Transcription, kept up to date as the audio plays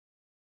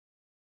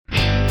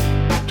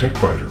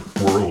TechBiter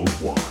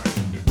Worldwide.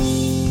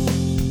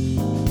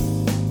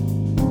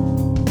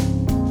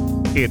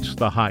 It's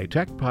the High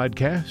Tech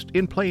Podcast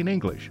in plain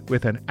English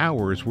with an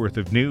hour's worth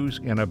of news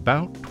in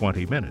about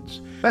 20 minutes.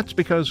 That's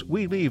because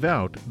we leave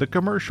out the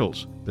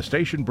commercials, the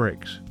station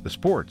breaks, the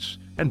sports,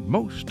 and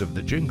most of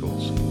the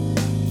jingles.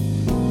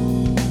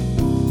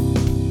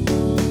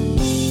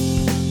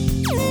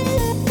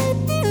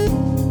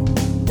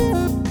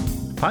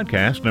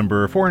 Podcast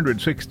number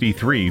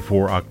 463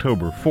 for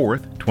October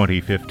 4th,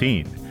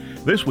 2015.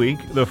 This week,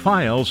 the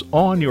files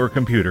on your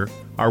computer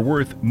are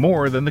worth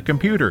more than the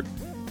computer,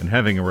 and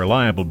having a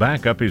reliable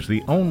backup is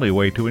the only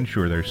way to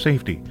ensure their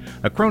safety.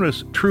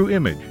 Acronis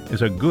TrueImage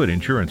is a good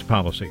insurance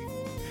policy.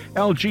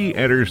 LG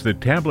enters the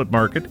tablet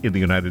market in the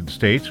United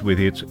States with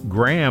its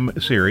Gram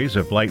series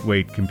of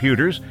lightweight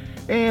computers,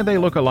 and they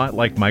look a lot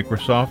like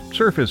Microsoft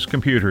Surface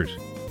computers.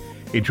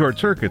 In short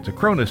circuits,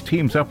 Acronis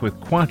teams up with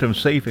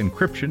quantum-safe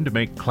encryption to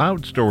make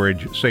cloud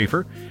storage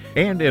safer.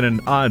 And in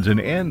an odds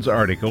and ends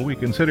article, we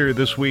consider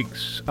this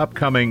week's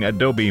upcoming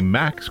Adobe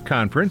Max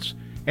conference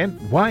and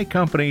why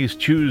companies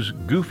choose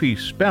goofy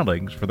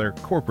spellings for their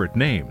corporate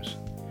names.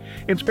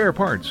 In spare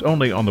parts,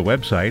 only on the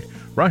website,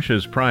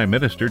 Russia's prime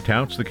minister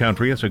touts the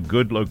country as a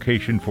good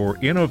location for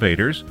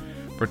innovators.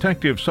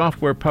 Protective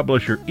software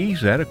publisher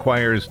EZ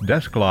acquires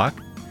DeskLock.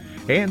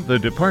 And the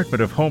Department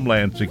of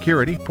Homeland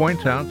Security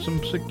points out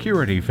some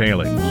security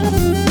failings.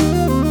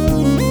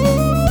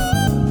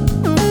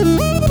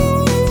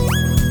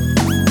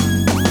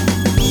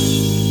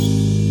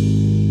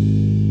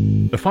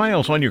 The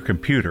files on your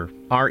computer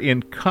are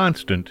in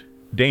constant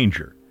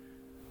danger.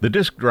 The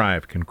disk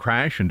drive can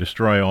crash and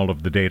destroy all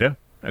of the data.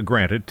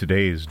 Granted,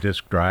 today's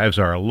disk drives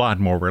are a lot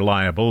more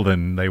reliable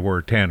than they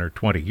were 10 or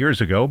 20 years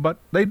ago, but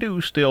they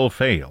do still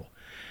fail.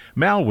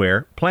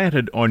 Malware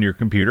planted on your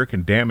computer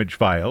can damage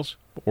files,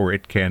 or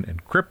it can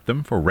encrypt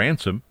them for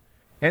ransom,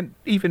 and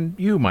even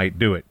you might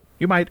do it.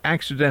 You might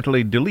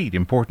accidentally delete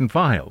important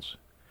files.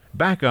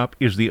 Backup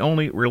is the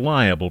only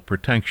reliable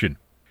protection.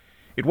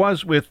 It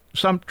was with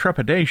some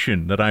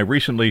trepidation that I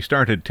recently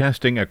started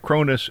testing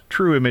Acronis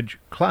TrueImage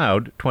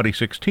Cloud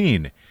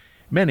 2016.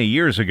 Many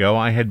years ago,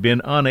 I had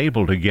been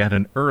unable to get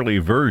an early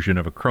version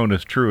of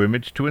Acronis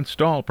TrueImage to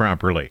install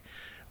properly.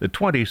 The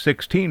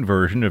 2016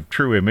 version of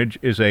TrueImage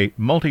is a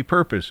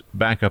multi-purpose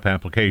backup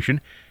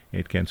application.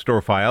 It can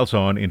store files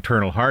on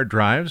internal hard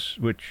drives,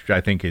 which I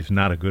think is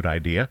not a good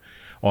idea,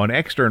 on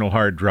external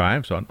hard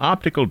drives, on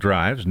optical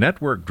drives,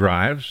 network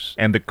drives,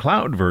 and the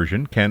cloud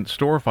version can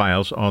store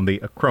files on the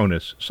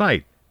Acronis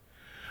site.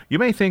 You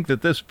may think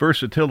that this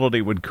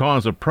versatility would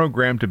cause a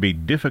program to be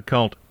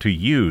difficult to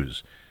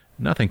use.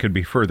 Nothing could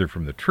be further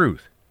from the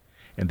truth.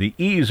 And the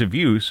ease of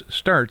use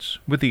starts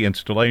with the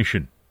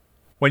installation.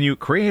 When you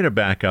create a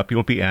backup,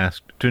 you'll be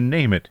asked to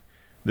name it.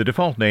 The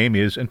default name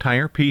is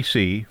entire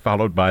PC,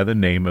 followed by the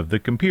name of the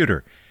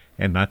computer.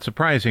 And not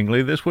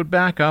surprisingly, this would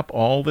back up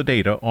all the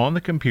data on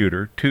the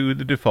computer to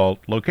the default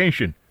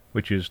location,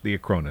 which is the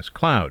Acronis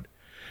Cloud.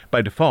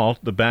 By default,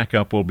 the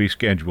backup will be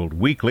scheduled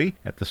weekly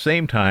at the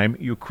same time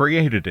you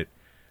created it.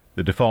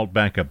 The default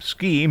backup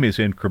scheme is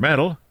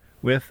incremental,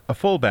 with a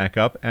full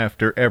backup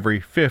after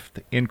every fifth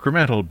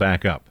incremental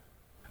backup.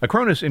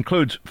 Acronis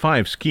includes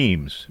 5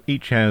 schemes.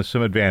 Each has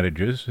some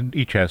advantages and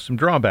each has some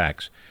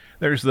drawbacks.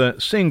 There's the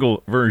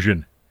single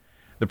version.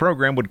 The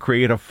program would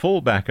create a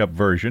full backup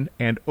version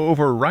and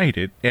overwrite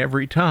it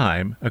every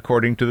time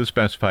according to the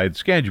specified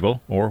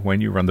schedule or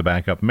when you run the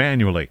backup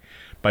manually.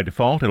 By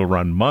default, it'll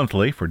run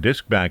monthly for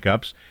disk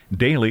backups,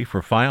 daily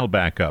for file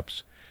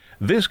backups.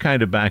 This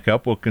kind of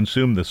backup will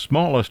consume the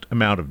smallest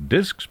amount of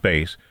disk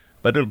space,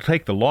 but it'll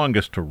take the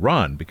longest to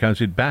run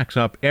because it backs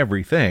up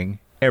everything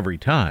every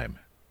time.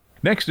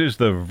 Next is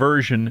the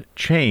version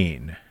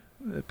chain.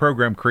 The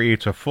program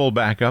creates a full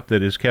backup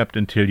that is kept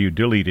until you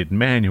delete it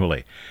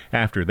manually.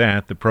 After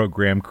that, the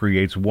program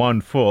creates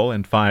 1 full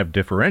and 5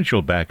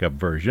 differential backup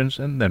versions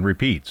and then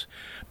repeats.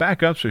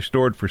 Backups are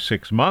stored for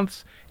 6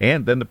 months,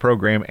 and then the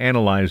program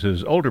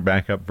analyzes older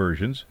backup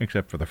versions,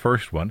 except for the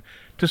first one,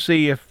 to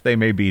see if they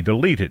may be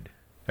deleted.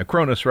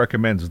 Acronis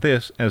recommends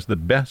this as the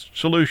best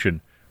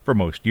solution for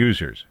most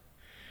users.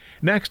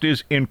 Next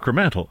is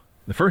incremental.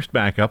 The first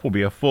backup will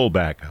be a full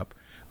backup.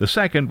 The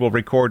second will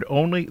record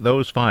only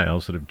those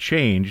files that have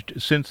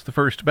changed since the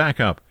first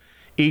backup.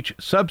 Each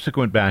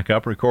subsequent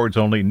backup records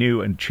only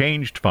new and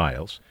changed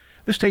files.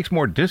 This takes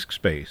more disk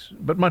space,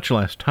 but much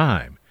less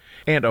time.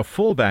 And a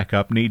full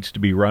backup needs to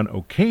be run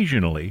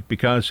occasionally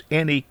because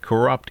any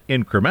corrupt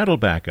incremental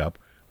backup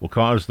will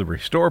cause the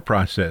restore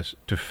process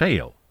to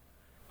fail.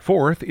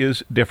 Fourth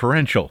is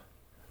differential.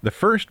 The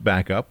first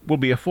backup will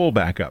be a full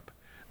backup.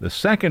 The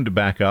second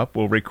backup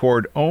will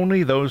record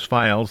only those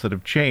files that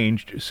have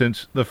changed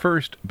since the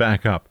first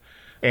backup,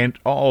 and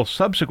all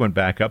subsequent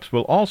backups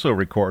will also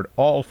record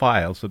all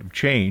files that have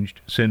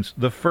changed since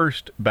the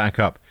first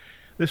backup.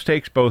 This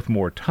takes both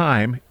more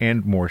time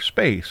and more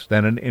space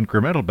than an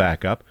incremental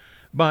backup,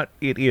 but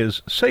it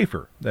is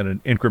safer than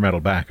an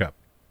incremental backup.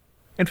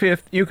 And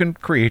fifth, you can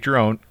create your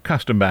own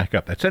custom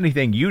backup. That's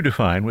anything you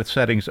define with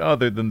settings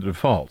other than the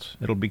defaults.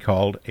 It'll be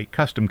called a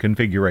custom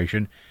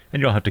configuration,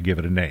 and you'll have to give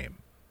it a name.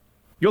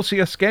 You'll see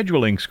a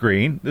scheduling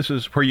screen. This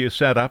is where you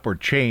set up or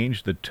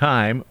change the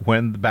time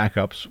when the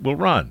backups will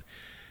run.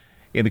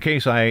 In the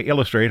case I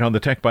illustrate on the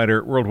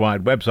TechBiter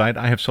Worldwide website,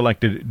 I have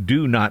selected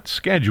Do Not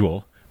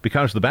Schedule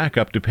because the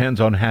backup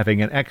depends on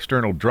having an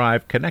external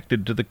drive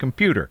connected to the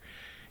computer.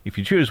 If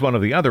you choose one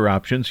of the other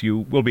options, you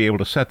will be able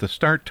to set the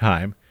start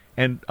time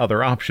and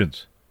other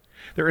options.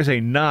 There is a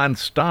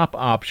non-stop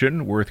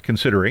option worth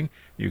considering.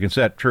 You can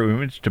set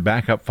TrueImage to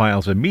back up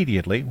files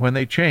immediately when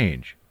they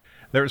change.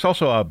 There is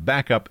also a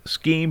Backup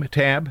Scheme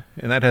tab,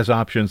 and that has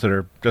options that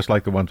are just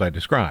like the ones I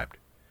described.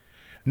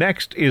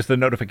 Next is the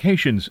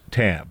Notifications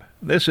tab.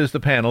 This is the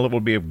panel that will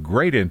be of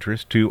great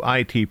interest to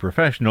IT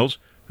professionals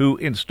who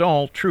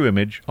install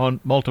TrueImage on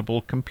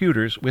multiple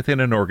computers within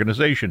an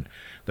organization.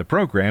 The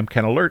program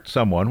can alert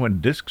someone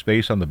when disk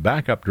space on the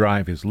backup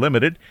drive is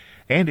limited,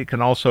 and it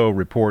can also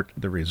report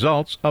the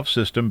results of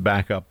system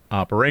backup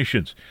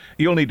operations.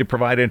 You'll need to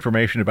provide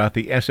information about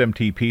the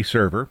SMTP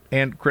server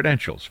and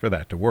credentials for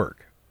that to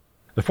work.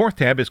 The fourth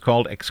tab is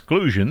called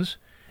Exclusions.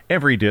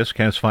 Every disk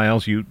has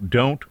files you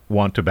don't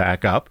want to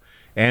back up,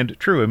 and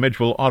TrueImage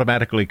will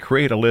automatically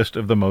create a list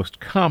of the most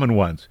common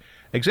ones.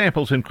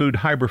 Examples include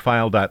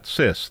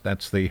hyperfile.sys,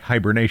 that's the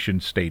hibernation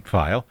state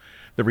file,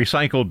 the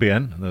recycle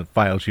bin, the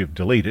files you've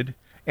deleted,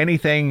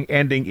 anything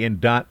ending in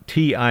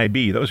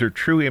 .tib, those are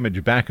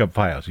TrueImage backup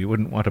files. You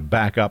wouldn't want to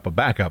back up a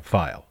backup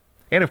file.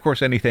 And of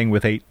course anything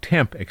with a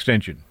temp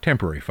extension,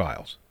 temporary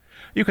files.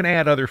 You can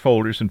add other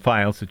folders and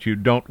files that you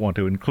don't want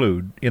to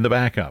include in the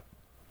backup.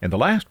 And the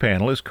last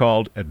panel is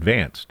called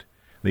Advanced.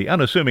 The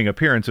unassuming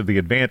appearance of the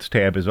Advanced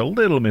tab is a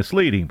little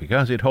misleading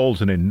because it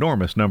holds an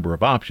enormous number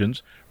of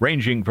options,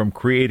 ranging from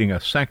creating a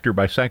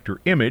sector-by-sector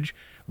image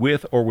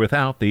with or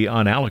without the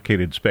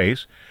unallocated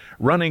space,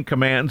 running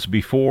commands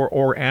before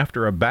or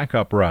after a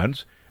backup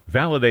runs,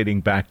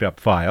 validating backed up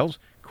files,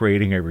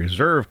 creating a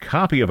reserve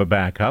copy of a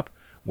backup,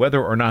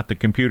 whether or not the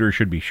computer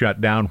should be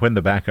shut down when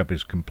the backup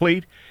is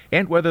complete,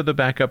 and whether the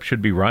backup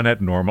should be run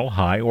at normal,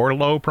 high, or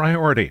low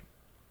priority.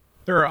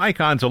 There are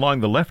icons along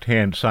the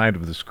left-hand side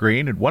of the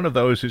screen, and one of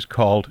those is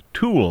called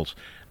Tools.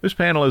 This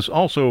panel is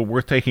also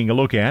worth taking a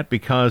look at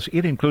because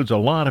it includes a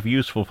lot of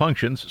useful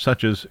functions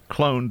such as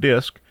clone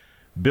disk,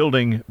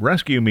 building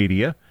rescue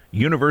media,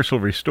 universal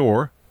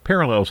restore,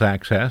 parallels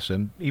access,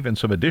 and even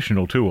some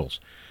additional tools.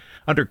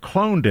 Under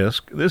Clone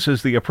Disk, this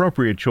is the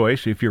appropriate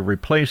choice if you're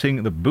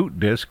replacing the boot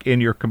disk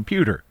in your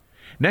computer.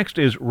 Next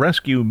is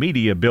Rescue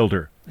Media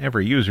Builder.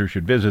 Every user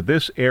should visit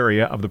this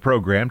area of the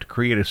program to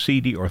create a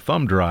CD or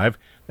thumb drive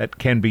that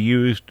can be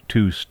used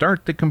to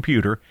start the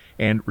computer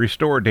and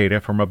restore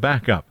data from a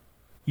backup.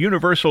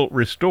 Universal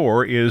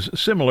Restore is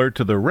similar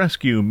to the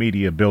Rescue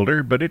Media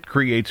Builder, but it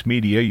creates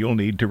media you'll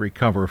need to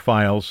recover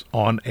files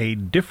on a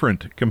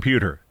different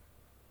computer.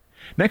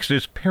 Next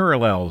is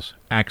Parallels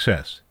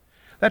Access.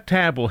 That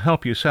tab will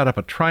help you set up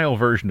a trial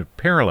version of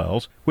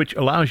Parallels, which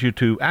allows you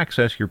to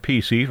access your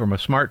PC from a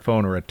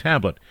smartphone or a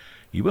tablet.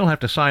 You will have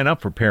to sign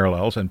up for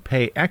Parallels and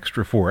pay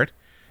extra for it.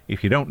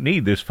 If you don't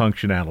need this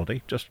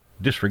functionality, just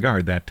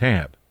disregard that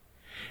tab.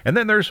 And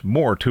then there's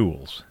More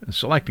Tools.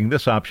 Selecting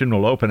this option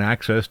will open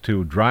access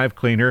to Drive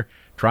Cleaner,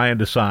 Try and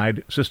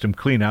Decide, System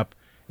Cleanup,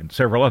 and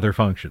several other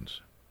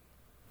functions.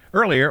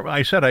 Earlier,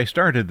 I said I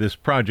started this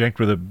project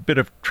with a bit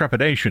of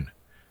trepidation.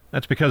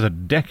 That's because a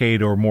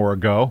decade or more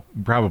ago,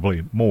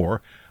 probably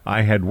more,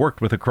 I had worked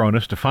with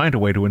Acronis to find a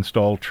way to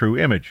install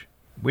TrueImage.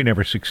 We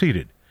never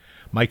succeeded.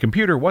 My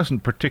computer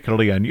wasn't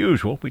particularly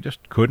unusual, we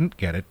just couldn't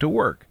get it to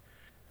work.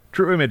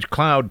 TrueImage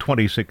Cloud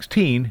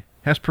 2016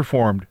 has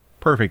performed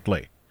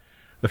perfectly.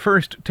 The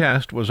first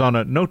test was on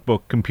a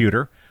notebook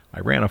computer. I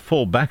ran a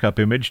full backup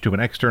image to an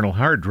external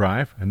hard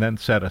drive and then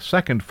set a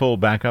second full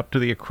backup to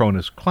the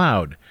Acronis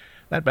Cloud.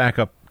 That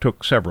backup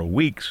took several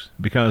weeks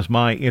because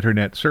my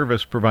internet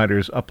service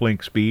provider's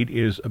uplink speed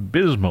is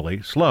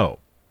abysmally slow,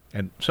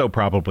 and so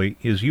probably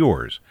is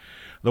yours.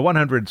 The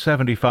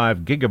 175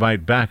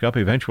 gigabyte backup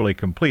eventually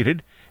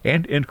completed,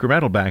 and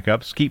incremental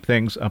backups keep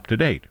things up to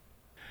date.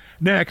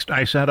 Next,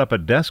 I set up a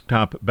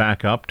desktop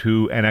backup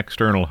to an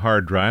external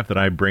hard drive that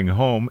I bring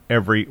home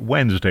every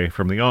Wednesday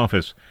from the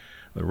office.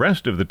 The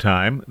rest of the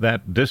time,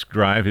 that disk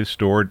drive is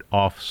stored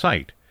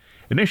off-site.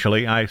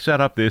 Initially, I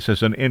set up this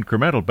as an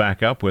incremental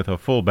backup with a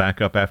full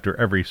backup after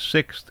every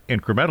sixth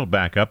incremental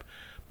backup,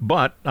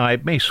 but I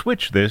may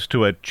switch this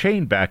to a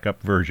chain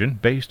backup version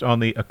based on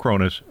the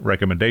Acronis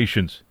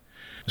recommendations.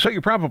 So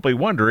you're probably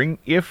wondering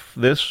if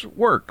this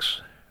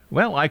works.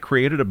 Well, I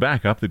created a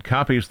backup that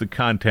copies the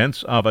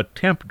contents of a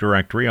temp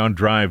directory on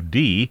drive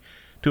D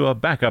to a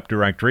backup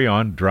directory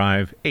on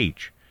drive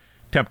H.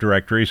 Temp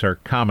directories are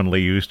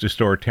commonly used to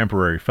store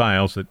temporary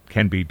files that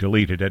can be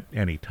deleted at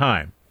any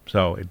time,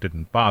 so it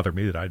didn't bother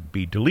me that I'd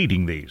be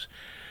deleting these.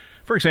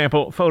 For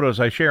example, photos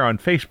I share on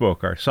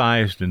Facebook are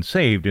sized and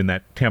saved in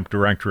that temp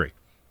directory.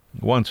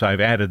 Once I've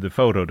added the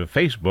photo to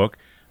Facebook,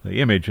 the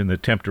image in the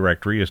temp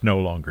directory is no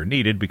longer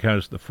needed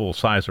because the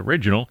full-size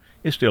original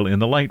is still in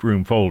the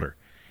Lightroom folder.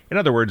 In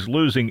other words,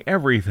 losing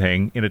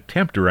everything in a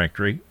temp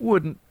directory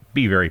wouldn't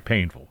be very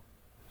painful.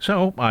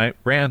 So I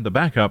ran the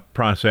backup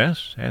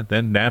process and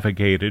then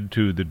navigated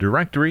to the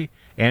directory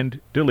and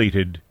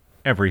deleted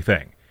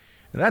everything.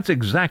 And that's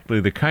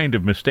exactly the kind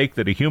of mistake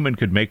that a human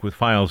could make with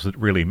files that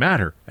really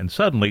matter, and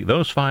suddenly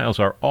those files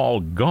are all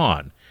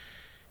gone.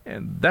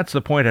 And that's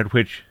the point at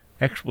which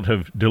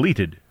expletive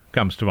deleted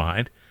comes to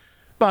mind.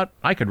 But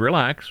I could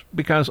relax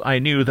because I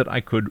knew that I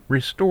could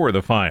restore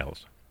the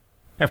files.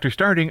 After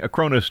starting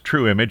Acronis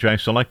TrueImage, I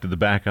selected the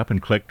backup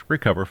and clicked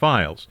Recover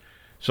Files.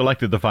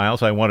 Selected the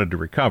files I wanted to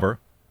recover,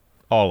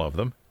 all of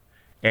them,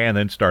 and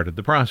then started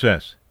the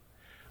process.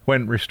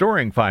 When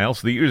restoring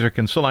files, the user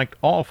can select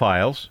all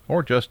files,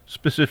 or just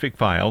specific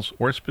files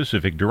or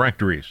specific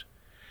directories.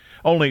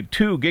 Only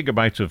 2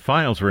 gigabytes of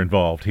files were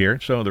involved here,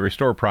 so the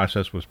restore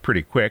process was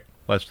pretty quick,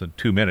 less than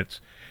 2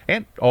 minutes,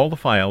 and all the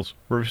files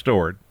were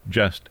restored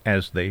just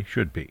as they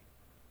should be.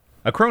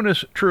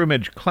 Acronis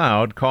TrueImage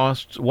Cloud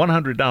costs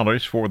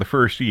 $100 for the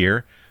first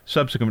year.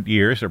 Subsequent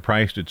years are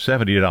priced at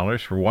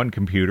 $70 for 1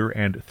 computer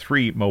and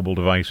 3 mobile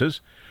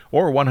devices,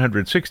 or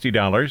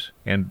 $160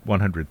 and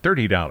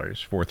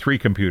 $130 for 3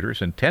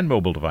 computers and 10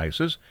 mobile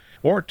devices,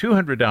 or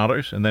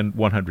 $200 and then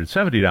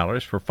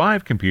 $170 for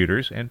 5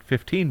 computers and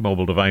 15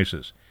 mobile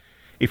devices.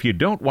 If you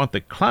don't want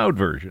the cloud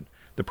version,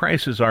 the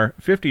prices are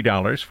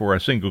 $50 for a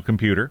single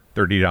computer,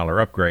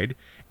 $30 upgrade,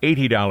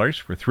 $80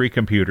 for 3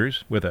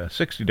 computers with a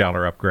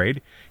 $60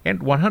 upgrade, and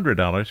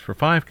 $100 for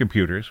 5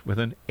 computers with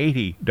an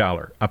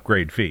 $80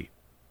 upgrade fee.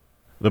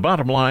 The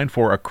bottom line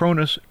for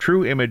Acronis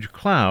TrueImage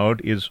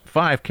Cloud is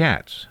 5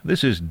 cats.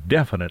 This is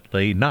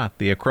definitely not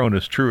the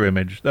Acronis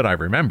TrueImage that I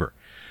remember.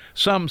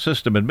 Some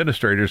system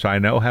administrators I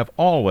know have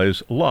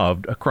always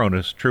loved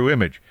Acronis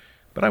TrueImage,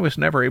 but I was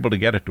never able to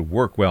get it to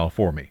work well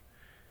for me.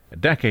 A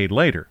decade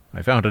later,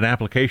 I found an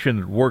application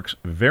that works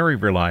very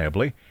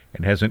reliably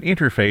and has an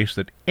interface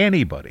that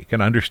anybody can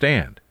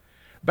understand.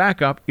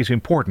 Backup is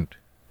important,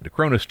 and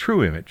Acronis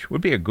TrueImage would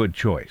be a good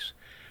choice.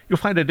 You'll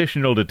find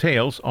additional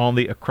details on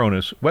the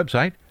Acronis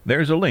website.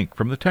 There's a link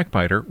from the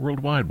TechBiter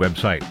Worldwide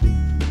website.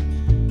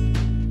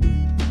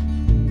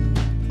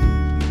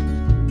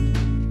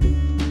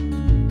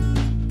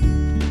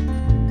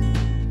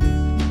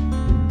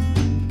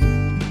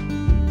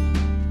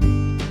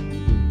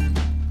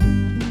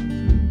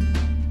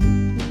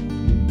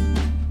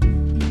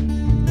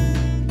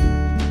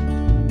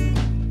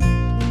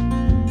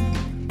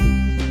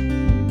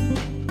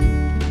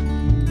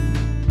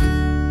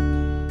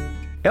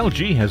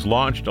 LG has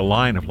launched a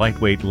line of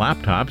lightweight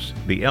laptops,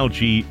 the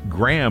LG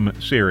Gram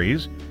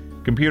series.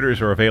 Computers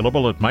are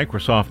available at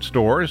Microsoft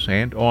stores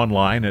and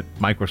online at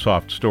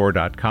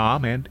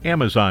MicrosoftStore.com and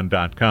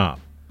Amazon.com.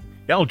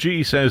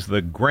 LG says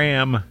the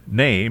Gram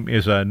name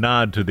is a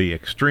nod to the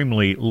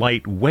extremely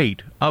light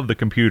weight of the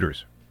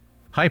computers.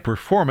 High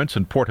performance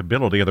and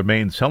portability are the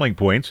main selling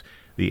points.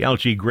 The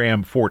LG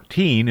Gram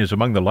 14 is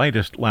among the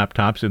lightest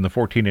laptops in the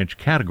 14-inch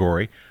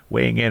category,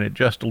 weighing in at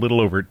just a little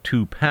over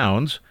 2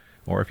 pounds.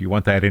 Or if you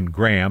want that in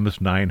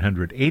grams,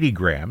 980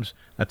 grams.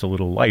 That's a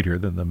little lighter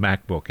than the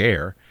MacBook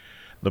Air.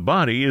 The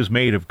body is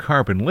made of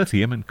carbon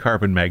lithium and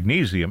carbon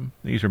magnesium.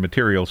 These are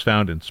materials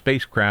found in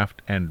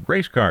spacecraft and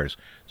race cars,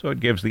 so it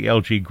gives the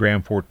LG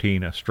Gram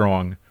 14 a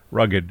strong,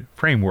 rugged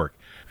framework.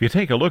 If you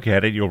take a look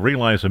at it, you'll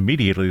realize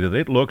immediately that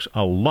it looks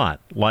a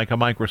lot like a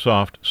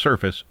Microsoft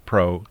Surface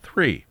Pro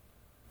 3.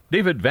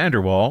 David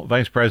Vanderwall,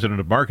 Vice President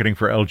of Marketing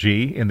for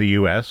LG in the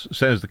U.S.,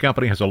 says the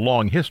company has a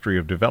long history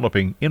of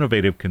developing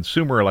innovative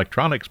consumer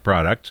electronics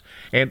products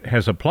and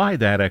has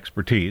applied that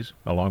expertise,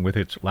 along with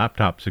its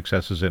laptop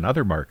successes in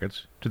other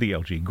markets, to the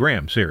LG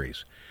Gram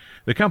series.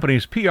 The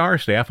company's PR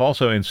staff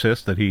also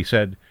insists that he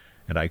said,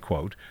 and I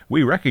quote,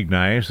 "We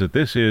recognize that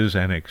this is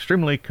an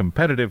extremely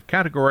competitive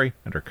category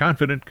and are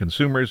confident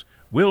consumers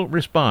will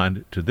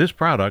respond to this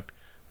product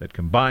that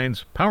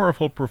combines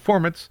powerful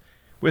performance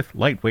with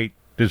lightweight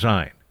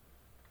design."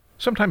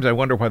 Sometimes I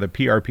wonder why the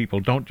PR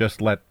people don't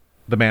just let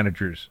the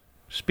managers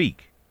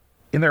speak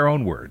in their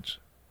own words.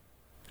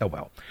 Oh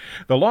well.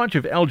 The launch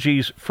of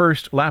LG's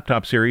first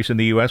laptop series in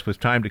the U.S. was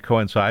timed to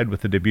coincide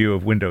with the debut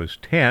of Windows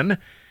 10.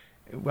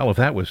 Well, if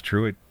that was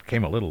true, it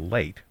came a little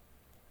late.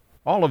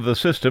 All of the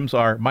systems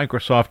are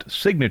Microsoft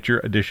Signature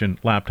Edition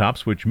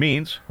laptops, which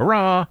means,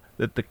 hurrah,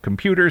 that the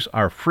computers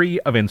are free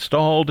of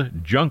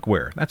installed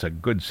junkware. That's a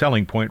good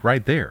selling point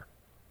right there.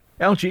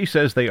 LG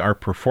says they are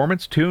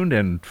performance-tuned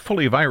and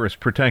fully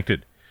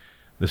virus-protected.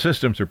 The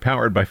systems are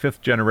powered by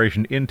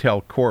 5th-generation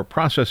Intel Core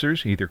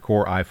processors, either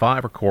Core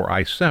i5 or Core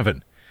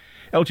i7.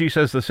 LG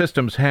says the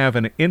systems have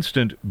an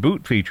instant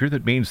boot feature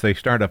that means they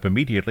start up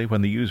immediately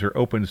when the user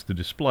opens the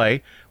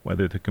display,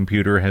 whether the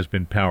computer has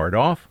been powered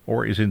off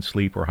or is in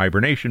sleep or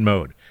hibernation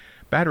mode.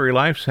 Battery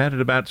life set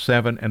at about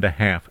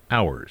 7.5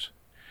 hours.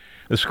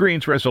 The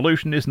screen's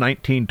resolution is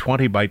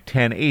 1920 by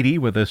 1080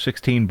 with a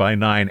 16 by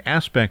 9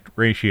 aspect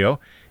ratio,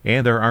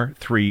 and there are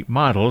 3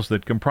 models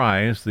that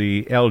comprise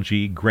the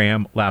LG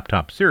Gram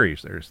laptop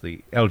series. There's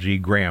the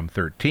LG Gram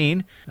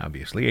 13,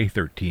 obviously a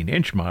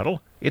 13-inch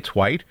model. It's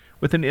white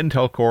with an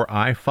Intel Core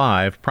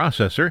i5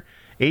 processor,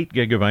 8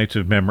 gigabytes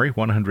of memory,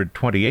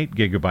 128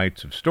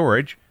 gigabytes of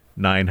storage,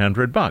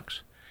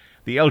 $900.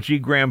 The LG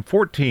Gram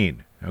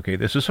 14. Okay,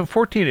 this is a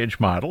 14-inch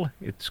model.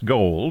 It's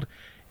gold.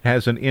 It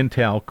has an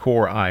Intel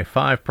Core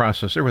i5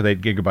 processor with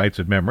 8 gigabytes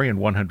of memory and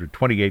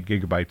 128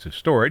 gigabytes of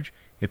storage.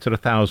 It's at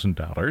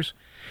 $1,000.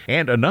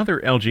 And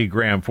another LG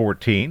Gram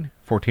 14,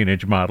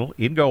 14-inch model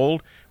in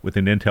gold with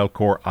an Intel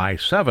Core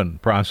i7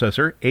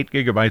 processor, 8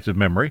 gigabytes of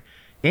memory,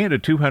 and a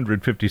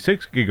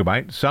 256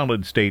 gigabyte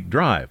solid-state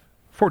drive,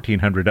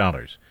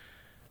 $1,400.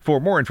 For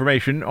more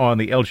information on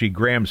the LG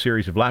Gram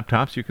series of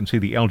laptops, you can see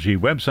the LG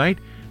website.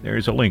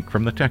 There's a link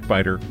from the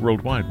TechBiter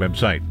Worldwide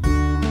website.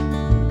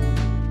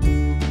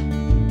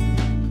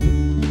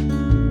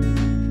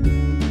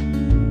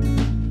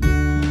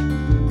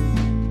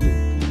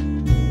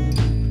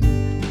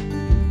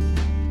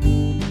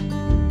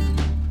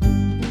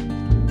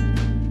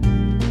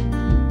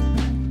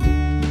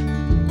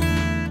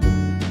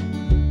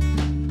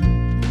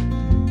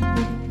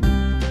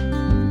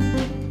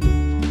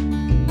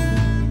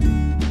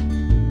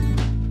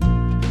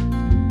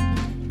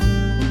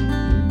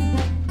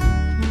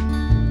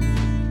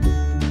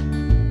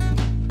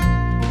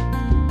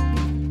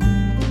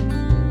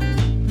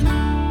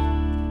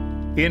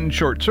 In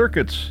short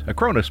circuits,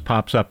 Acronis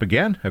pops up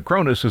again.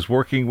 Acronis is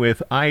working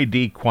with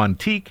ID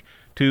Quantique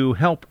to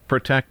help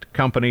protect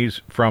companies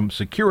from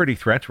security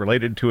threats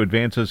related to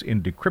advances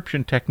in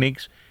decryption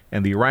techniques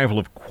and the arrival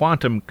of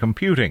quantum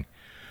computing.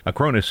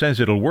 Acronis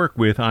says it'll work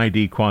with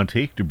ID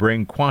Quantique to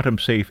bring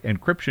quantum-safe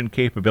encryption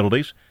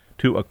capabilities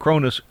to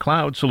Acronis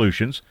Cloud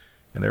Solutions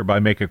and thereby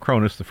make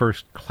Acronis the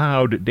first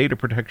cloud data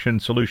protection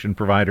solution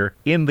provider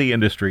in the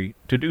industry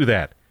to do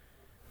that.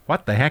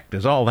 What the heck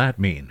does all that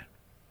mean?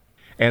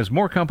 As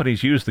more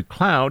companies use the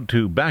cloud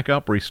to back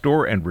up,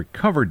 restore, and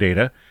recover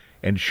data,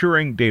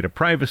 ensuring data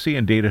privacy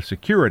and data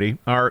security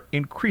are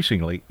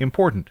increasingly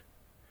important.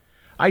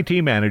 IT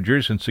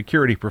managers and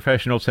security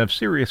professionals have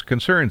serious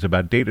concerns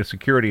about data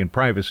security and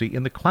privacy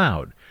in the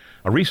cloud.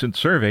 A recent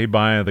survey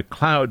by the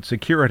Cloud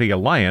Security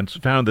Alliance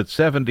found that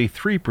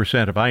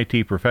 73% of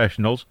IT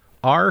professionals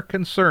are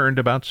concerned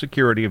about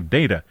security of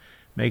data,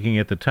 making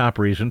it the top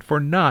reason for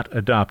not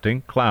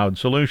adopting cloud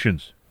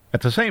solutions.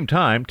 At the same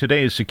time,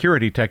 today's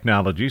security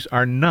technologies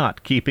are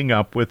not keeping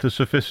up with the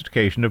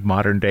sophistication of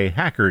modern-day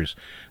hackers.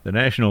 The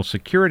National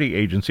Security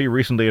Agency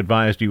recently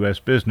advised U.S.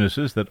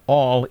 businesses that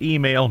all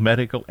email,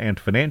 medical, and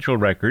financial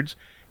records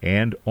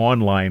and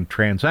online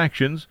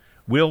transactions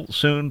will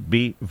soon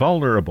be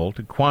vulnerable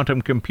to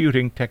quantum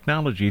computing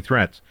technology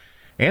threats.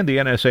 And the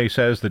NSA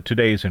says that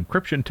today's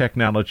encryption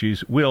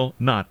technologies will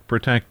not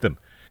protect them.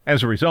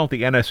 As a result,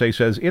 the NSA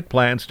says it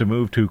plans to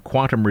move to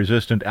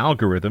quantum-resistant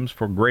algorithms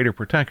for greater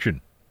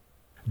protection.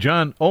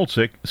 John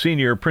Olczyk,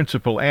 Senior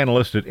Principal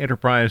Analyst at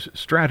Enterprise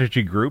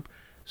Strategy Group,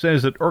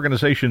 says that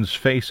organizations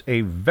face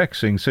a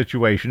vexing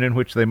situation in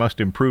which they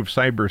must improve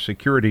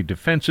cybersecurity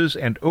defenses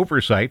and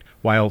oversight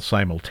while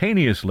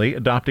simultaneously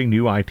adopting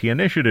new IT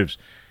initiatives,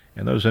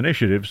 and those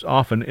initiatives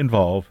often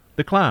involve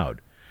the cloud.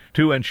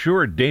 To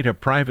ensure data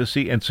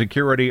privacy and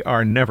security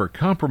are never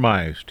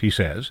compromised, he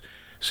says,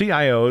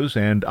 CIOs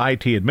and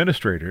IT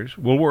administrators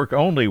will work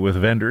only with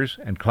vendors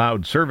and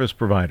cloud service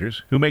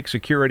providers who make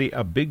security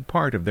a big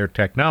part of their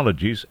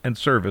technologies and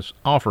service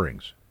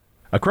offerings.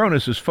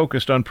 Acronis is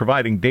focused on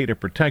providing data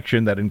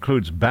protection that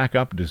includes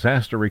backup,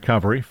 disaster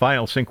recovery,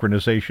 file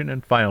synchronization,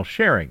 and file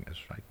sharing, as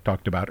I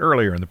talked about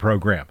earlier in the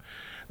program.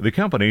 The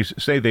companies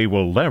say they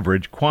will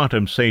leverage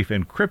quantum-safe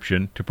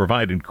encryption to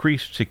provide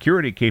increased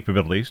security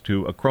capabilities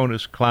to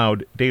Acronis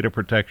Cloud Data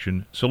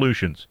Protection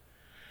Solutions.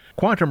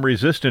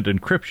 Quantum-resistant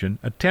encryption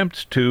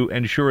attempts to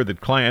ensure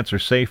that clients are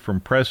safe from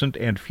present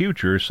and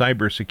future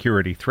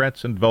cybersecurity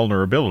threats and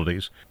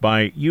vulnerabilities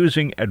by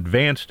using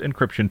advanced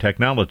encryption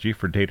technology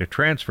for data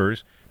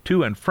transfers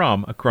to and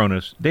from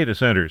Acronis data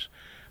centers.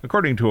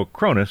 According to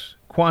Acronis,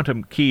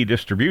 quantum key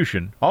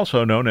distribution,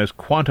 also known as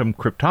quantum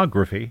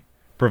cryptography,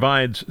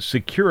 provides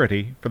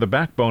security for the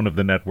backbone of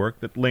the network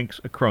that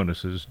links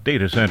Acronis's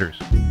data centers.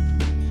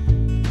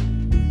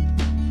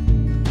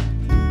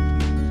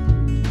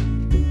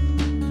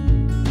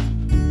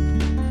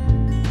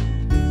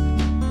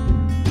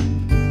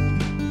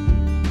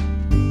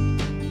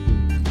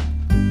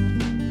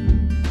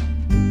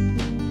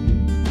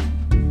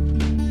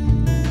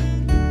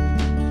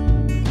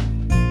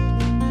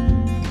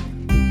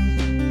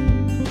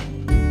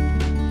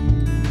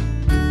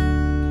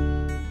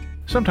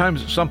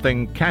 Sometimes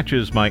something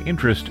catches my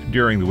interest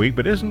during the week,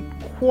 but isn't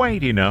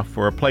quite enough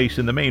for a place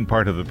in the main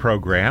part of the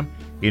program,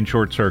 in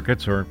short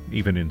circuits, or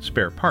even in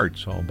spare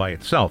parts all by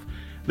itself.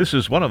 This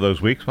is one of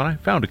those weeks when I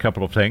found a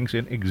couple of things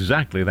in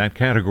exactly that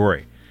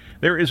category.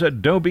 There is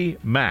Adobe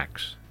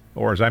Max,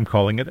 or as I'm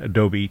calling it,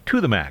 Adobe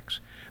to the Max.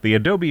 The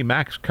Adobe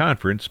Max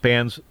conference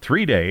spans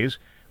 3 days,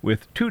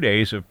 with 2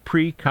 days of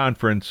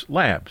pre-conference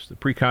labs. The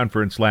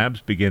pre-conference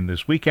labs begin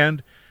this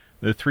weekend.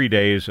 The 3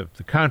 days of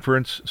the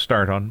conference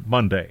start on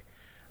Monday.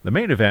 The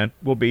main event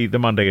will be the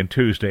Monday and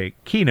Tuesday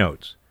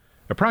keynotes.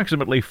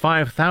 Approximately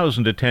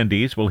 5,000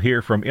 attendees will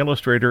hear from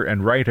illustrator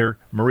and writer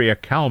Maria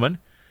Kalman,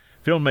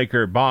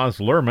 filmmaker Baz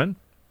Luhrmann,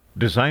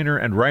 designer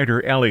and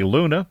writer Ellie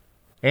Luna,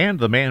 and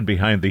the man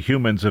behind the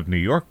Humans of New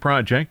York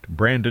project,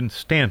 Brandon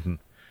Stanton.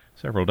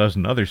 Several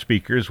dozen other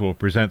speakers will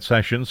present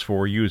sessions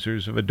for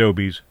users of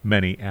Adobe's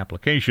many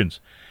applications.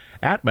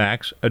 At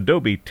MAX,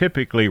 Adobe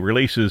typically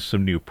releases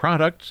some new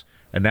products,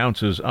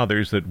 announces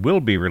others that will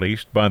be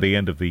released by the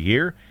end of the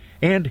year,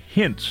 and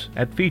hints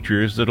at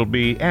features that'll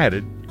be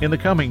added in the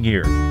coming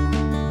year.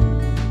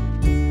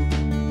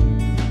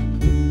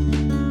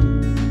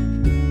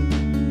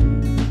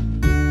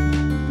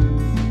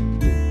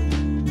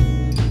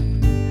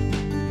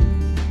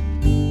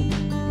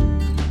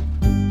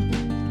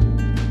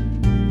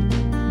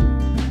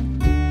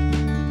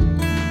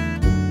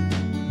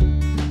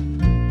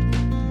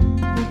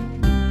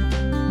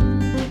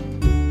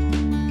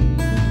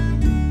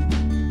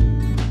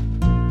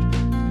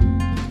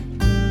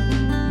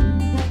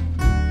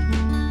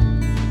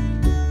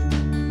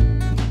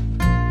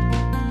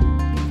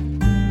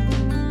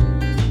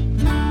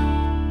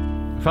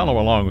 Follow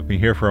along with me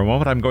here for a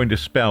moment. I'm going to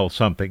spell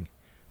something.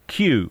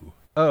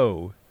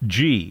 Q-O-G-N-I-F-Y.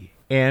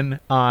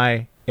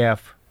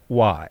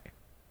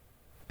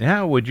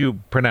 How would you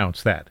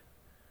pronounce that?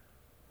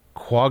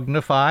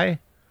 Quognify?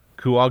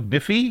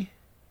 Quognify?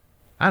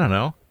 I don't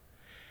know.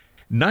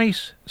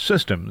 NICE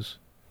Systems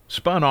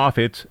spun off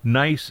its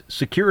NICE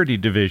Security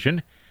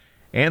Division,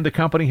 and the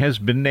company has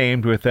been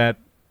named with that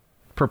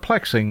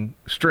perplexing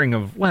string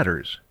of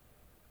letters.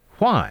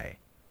 Why?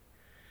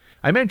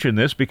 I mention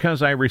this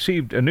because I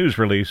received a news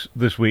release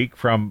this week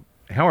from,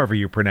 however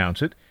you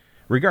pronounce it,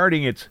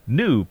 regarding its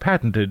new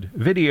patented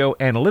video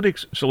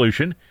analytics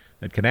solution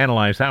that can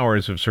analyze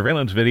hours of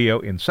surveillance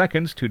video in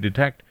seconds to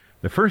detect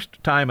the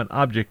first time an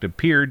object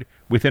appeared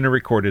within a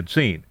recorded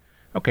scene.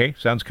 Okay,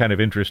 sounds kind of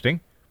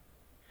interesting.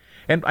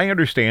 And I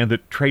understand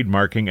that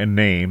trademarking a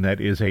name that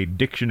is a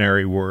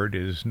dictionary word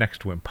is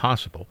next to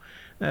impossible.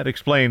 That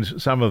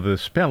explains some of the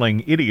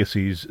spelling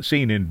idiocies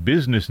seen in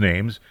business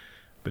names.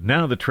 But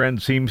now the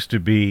trend seems to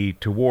be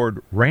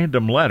toward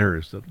random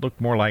letters that look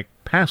more like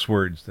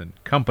passwords than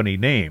company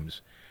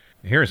names.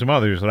 Here are some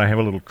others that I have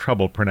a little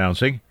trouble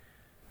pronouncing.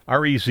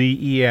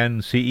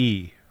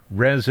 R-E-Z-E-N-C-E.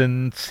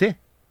 Resonance? I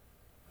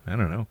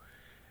don't know.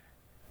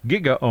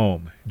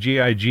 Gigaom.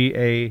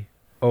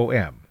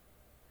 G-I-G-A-O-M.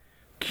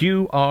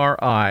 Q-R-I-O-C-I-T-Y.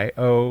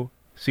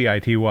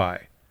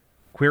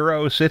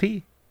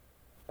 Quirocity?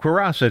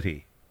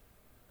 Quirocity.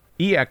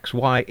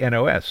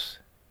 E-X-Y-N-O-S.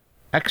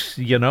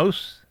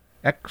 Exynos?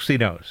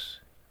 Exynos.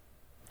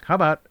 How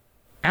about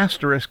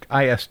asterisk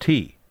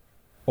IST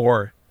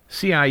or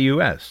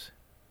CIUS?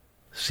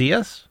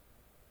 CS?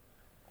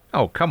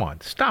 Oh, come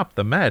on, stop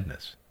the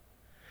madness.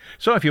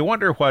 So if you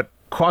wonder what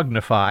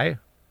Quognify,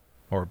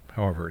 or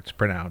however it's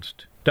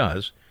pronounced,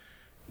 does,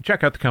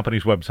 check out the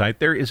company's website.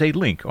 There is a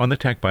link on the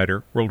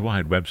TechBiter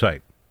Worldwide website.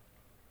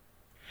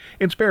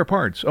 In spare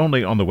parts,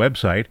 only on the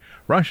website,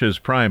 Russia's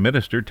prime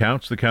minister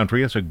touts the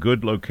country as a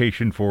good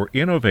location for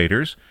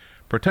innovators.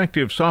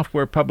 Protective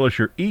software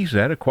publisher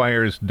ESET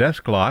acquires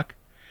DeskLock,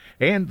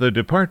 and the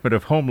Department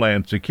of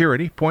Homeland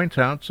Security points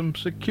out some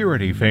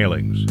security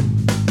failings.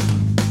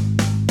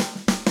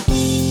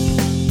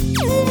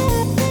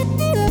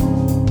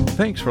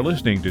 Thanks for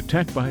listening to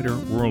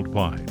TechBiter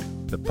Worldwide,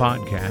 the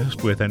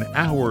podcast with an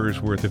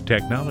hour's worth of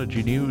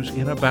technology news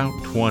in about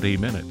 20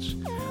 minutes.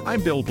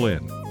 I'm Bill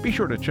Blinn. Be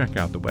sure to check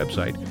out the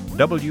website,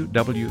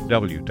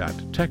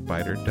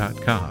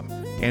 www.techbiter.com,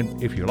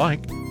 and if you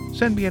like,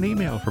 send me an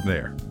email from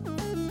there.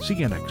 See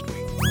you next week.